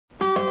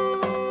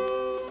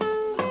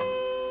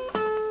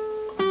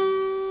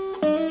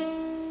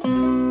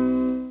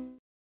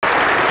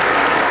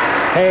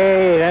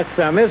Hey, that's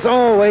it's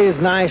always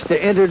nice to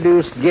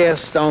introduce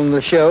guests on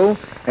the show,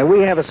 and we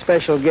have a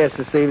special guest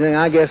this evening.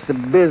 I guess the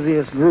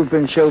busiest group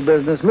in show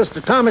business,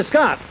 Mr. Tommy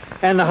Scott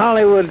and the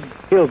Hollywood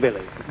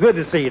Hillbillies. Good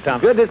to see you,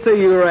 Tommy. Good to see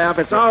you, Ralph.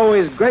 It's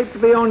always great to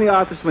be on the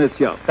Arthur Smith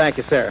Show. Thank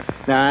you, sir.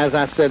 Now, as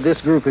I said, this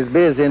group is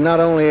busy, and not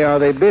only are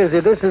they busy,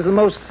 this is the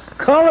most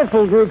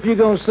colorful group you're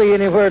going to see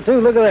anywhere, too.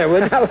 Look at that,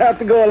 wouldn't you? I'll have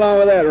to go along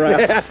with that,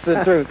 Ralph. That's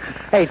the truth.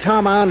 Hey,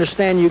 Tom, I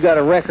understand you got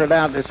a record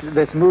out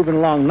that's moving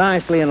along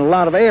nicely in a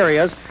lot of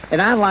areas,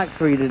 and I'd like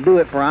for you to do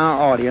it for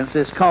our audience.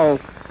 It's called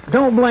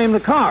Don't Blame the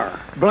Car.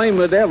 Blame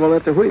the devil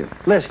at the wheel.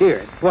 Let's hear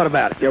it. What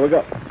about it? Here we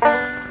go.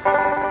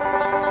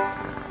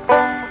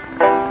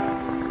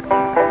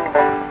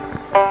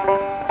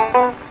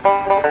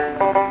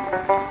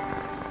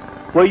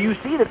 Well, you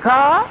see the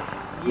car?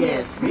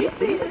 Yes, we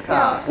see the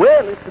car.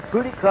 Well, it's a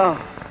pretty car.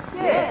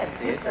 Yes,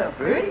 it's a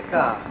pretty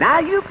car. Now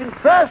you can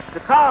trust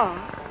the car.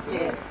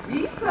 Yes,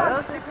 we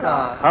trust the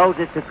car. 'Cause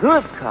it's a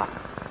good car.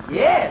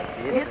 Yes,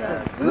 it's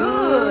a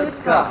good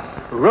car.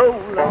 Roll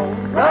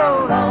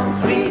Roll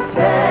on, sweet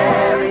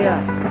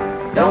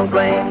chariot. Don't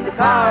blame the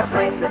car,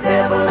 blame the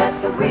devil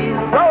at the wheel.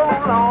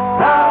 Roll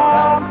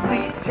on,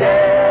 sweet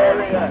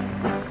chariot.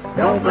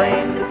 Don't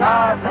blame the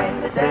car, blame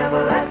the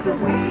devil at the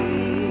wheel.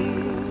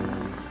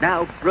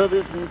 Now,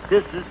 brothers and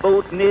sisters,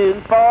 both near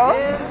and far,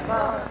 Yes,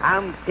 sir.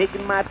 I'm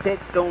taking my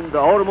text on the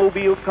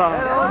automobile car.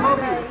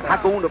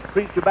 I'm going to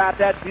preach about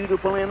that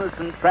beautiful,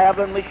 innocent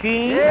traveling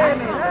machine.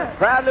 Amen.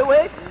 Proudly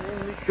waiting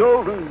in the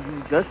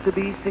showroom just to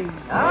be seen.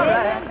 All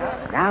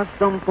right. Now,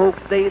 some folks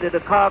say that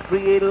a car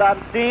creates a lot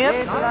of sin.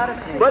 Yes, a lot of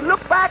sin. But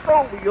look back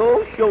over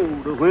your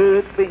shoulder where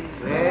it's been.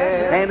 Well.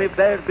 And if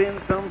there's been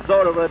some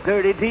sort of a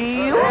dirty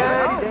deal,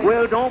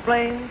 well, don't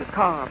blame the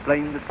car,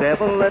 blame the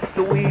devil at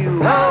the wheel.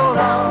 Roll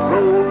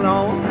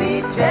on,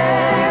 sweet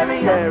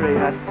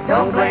chariot.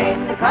 Don't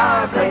blame the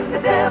car, blame the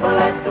devil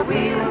at the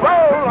wheel.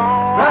 Roll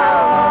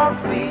on,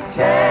 sweet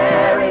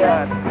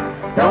chariot.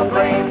 Don't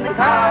blame the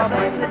car,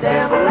 blame the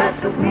devil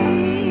at the wheel.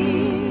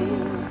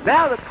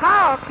 Now the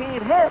car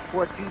can't help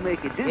what you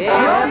make it do.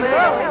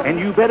 Yeah, and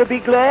you better be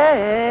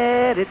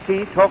glad it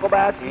can't talk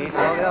about you.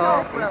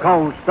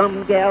 Cause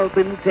some gal's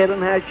been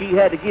telling how she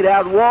had to get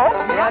out and walk.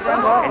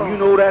 And you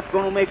know that's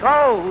gonna make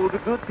all the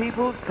good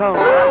people talk.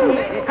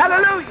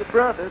 Hallelujah,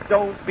 brother.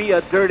 Don't be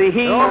a dirty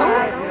heel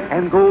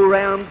and go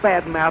around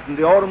bad-mouthing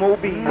the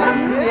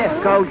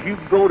automobile. Cause you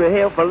can go to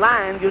hell for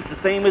lying just the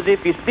same as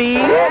if you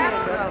steal.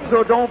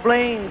 So don't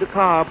blame the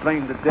car,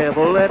 blame the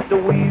devil at the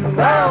wheel.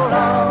 Roll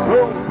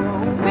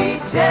on,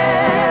 sweet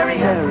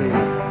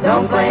chariot.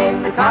 Don't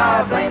blame the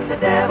car, blame the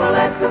devil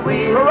at the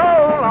wheel.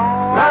 Roll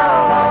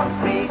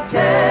on, sweet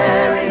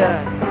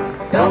chariot.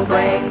 Don't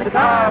blame the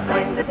car,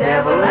 blame the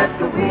devil at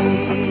the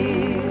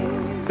wheel.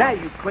 Now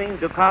you claim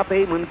the car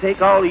payment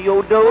take all of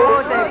your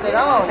dough. Take it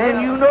all.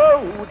 And you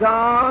know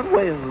darn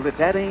well that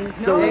that ain't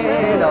so.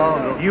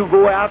 No. You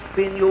go out,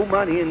 spend your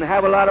money, and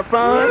have a lot of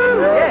fun.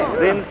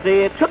 Then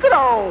say it took it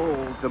all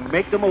to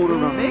make the motor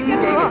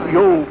run.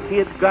 Your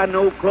kids got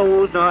no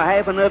clothes nor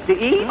half enough to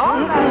eat.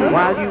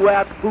 While you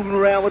out fooling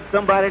around with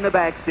somebody in the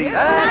backseat.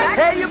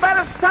 Hey, you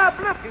better stop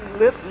looking,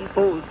 listen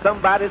for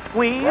somebody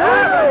squeal.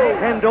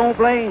 And don't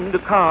blame the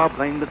car,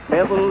 blame the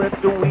devil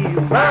at the wheel.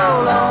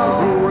 Roll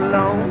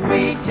on,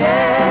 sweet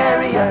chariot.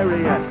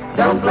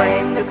 Don't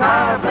blame the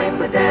car, blame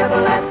the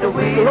devil at the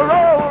wheel. Roll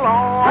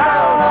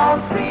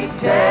on, sweet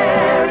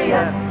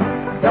chariot.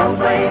 Don't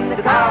blame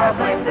the car,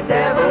 blame the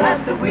devil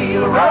at the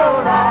wheel.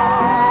 Roll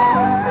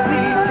on,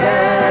 sweet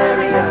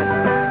chariot.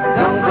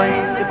 Don't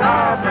blame the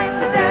car, blame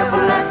the devil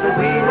at the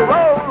wheel.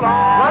 Roll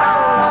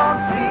on,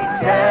 sweet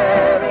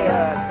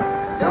chariot.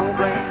 Don't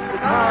blame the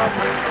car,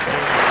 blame the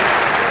devil.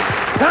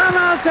 Tom,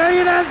 I'll tell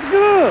you, that's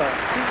good.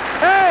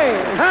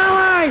 Hey, how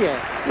are you?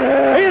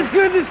 It's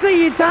good to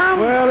see you, Tom.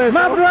 Well,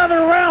 my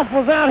brother Ralph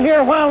was out here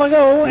a while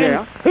ago,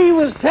 and he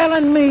was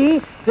telling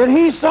me that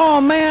he saw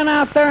a man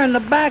out there in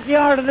the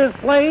backyard of this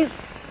place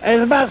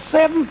and is about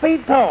 7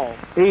 feet tall.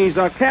 He's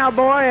a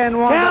cowboy and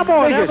one of the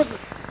biggest.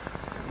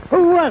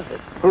 Who was it?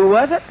 Who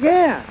was it?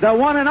 Yeah. The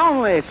one and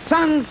only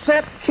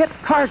Sunset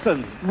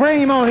Carson.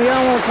 Bring him on here.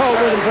 I want to talk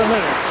with him for a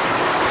minute.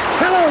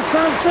 Hello,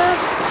 Sunset.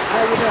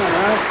 How you doing,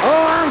 Ralph?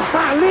 Oh, I'm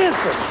fine.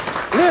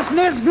 Listen,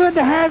 it's good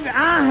to have you.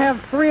 I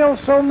have thrilled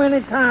so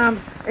many times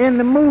in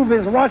the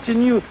movies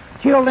watching you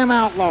kill them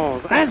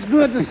outlaws. That's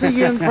good to see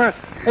you in person.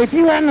 If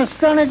you hadn't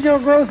stunted your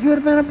growth, you'd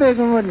have been a big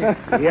one, wouldn't you?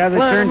 Yeah, they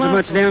turned so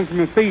much down from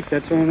my feet.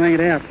 That's the only thing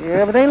that happened.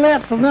 Yeah, but they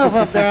left enough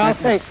up there, I'll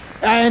say.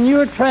 And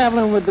you're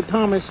traveling with the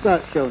Tommy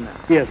Scott Show now.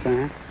 Yes,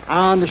 sir.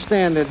 I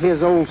understand that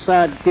his old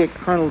sidekick,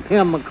 Colonel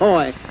Tim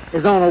McCoy,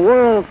 is on a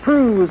world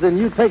cruise, and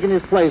you're taking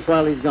his place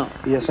while he's gone.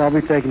 Yes, I'll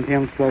be taking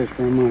Tim's place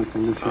for a month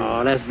on this show.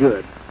 Oh, that's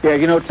good. Yeah,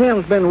 you know,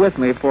 Tim's been with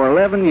me for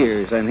 11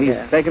 years, and he's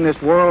taken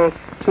this world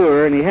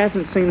tour, and he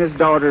hasn't seen his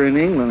daughter in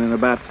England in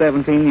about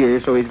 17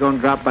 years, so he's going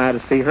to drop by to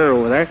see her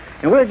over there.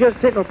 And we're just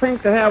tickled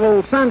pink to have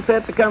old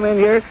Sunset to come in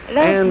here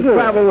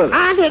travel with us.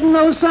 I didn't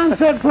know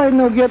Sunset played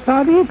no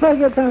guitar. Do you play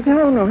guitar?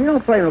 No, he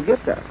don't play no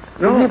guitar.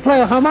 Does he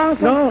play a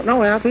harmonica?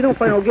 No, Alf, he don't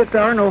play no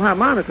guitar, no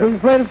harmonica. Does he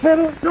play the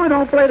fiddle? No, he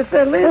don't play the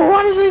fiddle either. Well,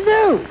 what does he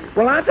do?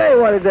 Well, I'll tell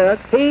you what he does.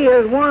 He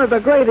is one of the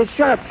greatest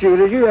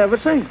sharpshooters you ever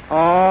seen.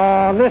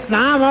 Oh, listen,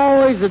 I've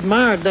always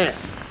admired that.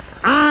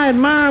 I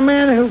admire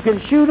men who can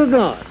shoot a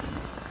gun.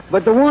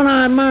 But the one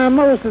I admire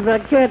most is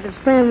that cat that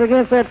stands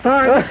against that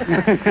target.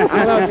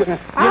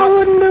 I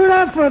wouldn't do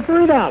that for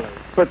 $3.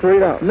 For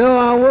 $3? No,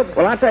 I wouldn't.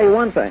 Well, I'll tell you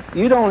one thing.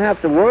 You don't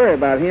have to worry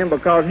about him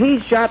because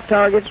he's shot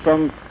targets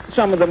from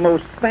some of the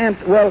most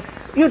well,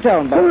 you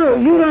tell him about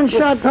it. You done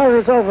shot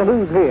targets over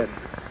whose head?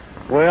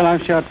 Well,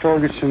 I've shot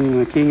targets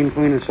from the King and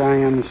Queen of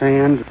Siam's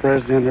hands, the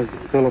President of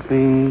the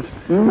Philippines,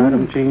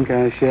 Madam Chiang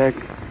Kai-shek,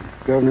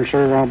 Governor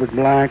Sir Robert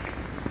Black,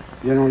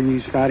 General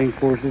U's Fighting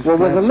Forces. Well,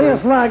 with a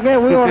list like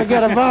that, we ought to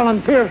get a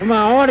volunteer from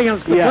our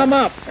audience to come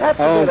up.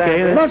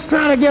 Okay. Let's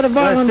try to get a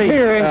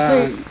volunteer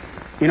and see.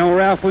 You know,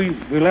 Ralph, we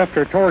left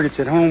our targets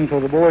at home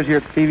till the boys here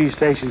at the TV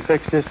station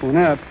fixed this one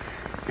up,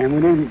 and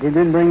we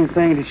didn't bring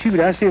anything to shoot.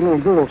 I see a little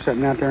girl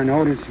sitting out there in the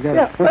audience.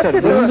 What's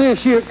that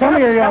balloon? Come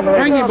here, young lady.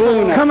 Bring your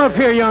balloon. Come up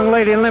here, young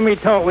lady, and let me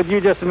talk with you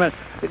just a minute.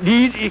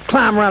 You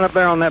climb right up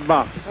there on that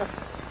box.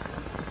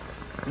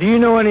 Do you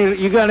know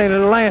you got any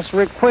last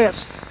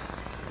requests?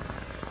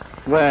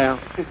 Well,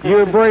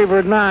 you're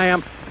braver than I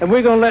am. And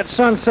we're going to let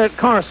Sunset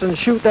Carson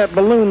shoot that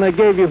balloon they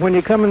gave you when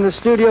you come in the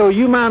studio.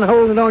 You mind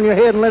holding it on your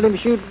head and let him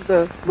shoot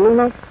the balloon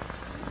up?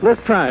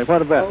 Let's try it.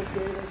 What about it?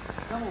 Okay,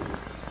 come on.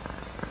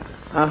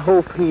 I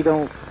hope he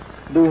don't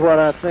do what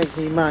I think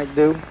he might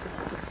do.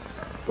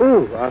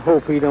 Ooh, I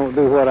hope he don't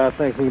do what I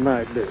think he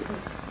might do.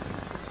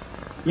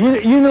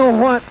 You know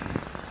what?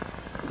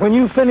 When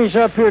you finish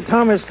up here,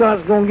 Tommy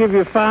Scott's going to give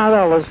you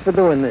 $5 for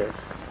doing this.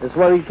 That's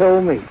what he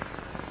told me.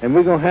 And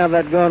we're going to have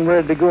that gun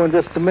ready to go in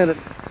just a minute.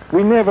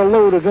 We never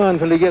load a gun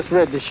till he gets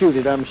ready to shoot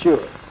it, I'm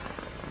sure.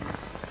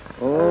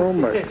 Oh,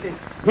 mercy.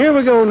 Here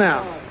we go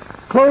now.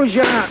 Close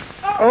your eyes.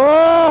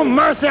 Oh,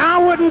 mercy, I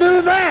wouldn't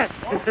do that.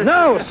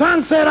 No,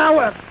 Sunset, I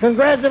would.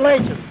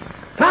 Congratulations.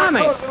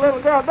 Tommy.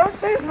 Little girl, don't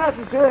say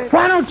nothing to him.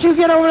 Why don't you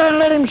get over there and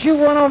let him shoot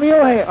one over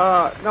your head?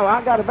 No,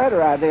 I got a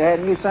better idea,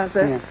 hadn't you,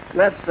 Sunset? Yeah.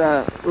 Let's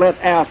let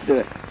Alf do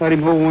it. Let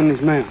him hold one in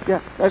his mouth.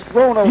 Yeah, let's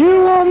go on over.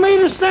 You want me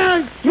to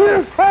stand?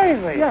 You're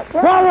crazy. Yeah,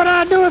 what would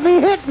I do if he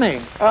hit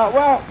me?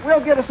 Well,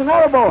 we'll get us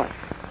another boy.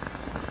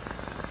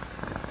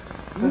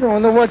 You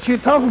don't know what you're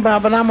talking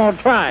about, but I'm going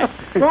to try it.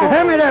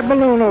 Hand me that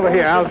balloon over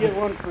here. Get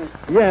one for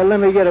Yeah, let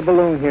me get a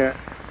balloon here.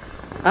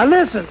 Now,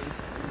 listen.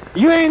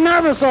 You ain't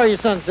nervous, are you,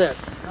 Sunset?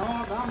 No,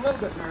 I'm a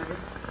little bit nervous.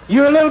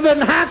 You're a little bit...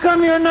 How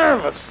come you're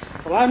nervous?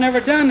 Well, I've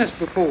never done this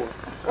before.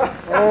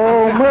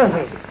 Oh,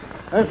 mercy.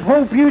 Let's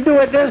hope you do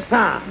it this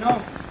time.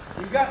 No,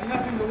 you got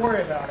nothing to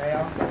worry about,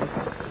 Al.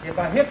 If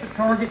I hit the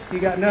target, you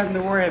got nothing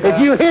to worry about.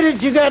 If you hit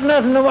it, you got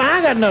nothing to worry.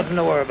 I got nothing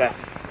to worry about.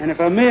 And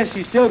if I miss,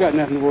 you still got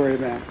nothing to worry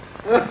about.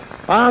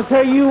 I'll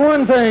tell you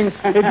one thing.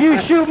 If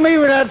you shoot me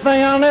with that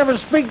thing, I'll never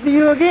speak to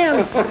you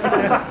again.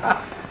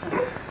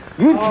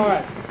 All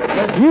right.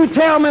 You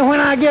tell me when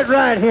I get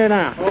right here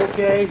now.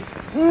 Okay.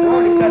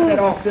 Already cut that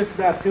off just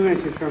about 2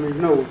 inches from his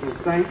nose, I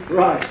think.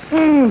 Right.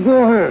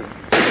 Go ahead.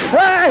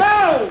 Hey!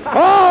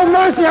 Oh,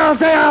 mercy, I'll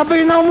say I'll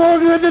be no more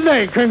good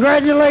today.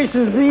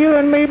 Congratulations to you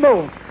and me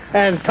both.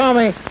 And,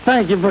 Tommy,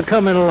 thank you for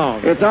coming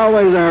along. It's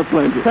always our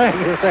pleasure. Thank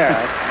you,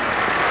 sir.